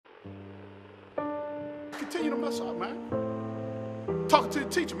continue to mess up, man. Talking to the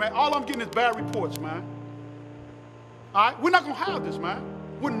teacher, man. All I'm getting is bad reports, man. All right? We're not going to have this, man.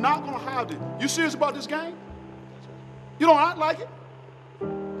 We're not going to have this. You serious about this game? You don't act like it?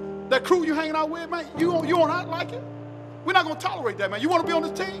 That crew you hanging out with, man, you don't act like it? We're not going to tolerate that, man. You want to be on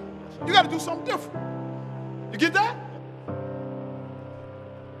this team? You got to do something different. You get that?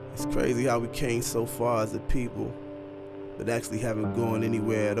 It's crazy how we came so far as a people, but actually haven't gone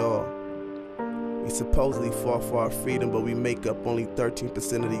anywhere at all. We supposedly fought for our freedom, but we make up only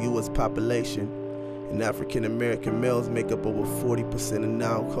 13% of the U.S. population, and African American males make up over 40% of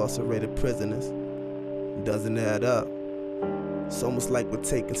now incarcerated prisoners. It doesn't add up. It's almost like we're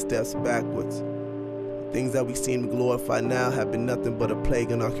taking steps backwards. The things that we seem to glorify now have been nothing but a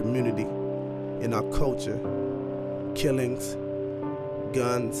plague in our community, in our culture. Killings,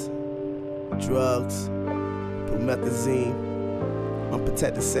 guns, drugs, promethazine,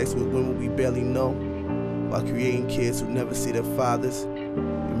 unprotected sex with women we barely know, while creating kids who never see their fathers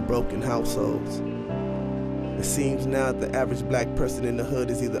in broken households. It seems now that the average black person in the hood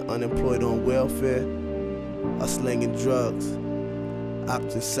is either unemployed on welfare or slinging drugs.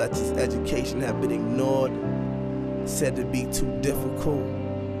 Options such as education have been ignored, said to be too difficult,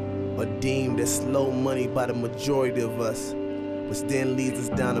 or deemed as slow money by the majority of us, which then leads us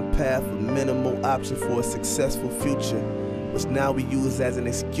down a path of minimal option for a successful future, which now we use as an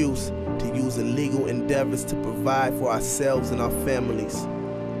excuse to use illegal endeavors to provide for ourselves and our families.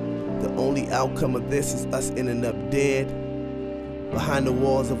 The only outcome of this is us ending up dead, behind the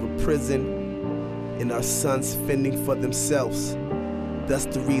walls of a prison, and our sons fending for themselves. That's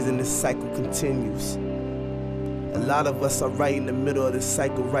the reason this cycle continues. A lot of us are right in the middle of this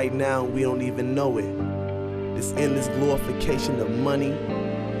cycle right now and we don't even know it. This endless glorification of money,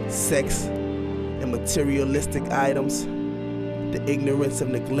 sex, and materialistic items. The ignorance of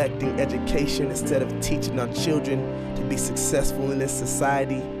neglecting education instead of teaching our children to be successful in this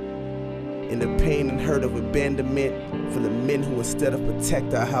society. And the pain and hurt of abandonment for the men who, instead of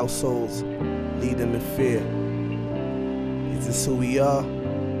protect our households, lead them in fear. Is this who we are?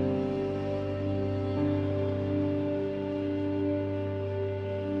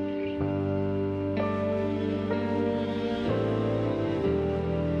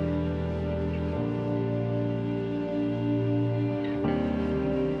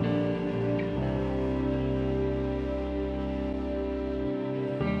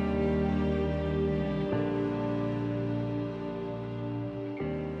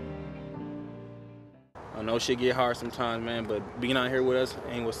 I know shit get hard sometimes, man, but being out here with us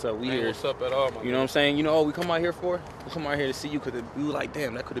ain't what's up. We ain't here. What's up at all, man. You know what I'm saying? You know what we come out here for? We come out here to see you because we were like,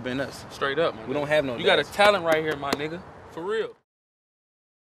 damn, that could have been us. Straight up, man. We don't have no You got a talent right here, my nigga. For real.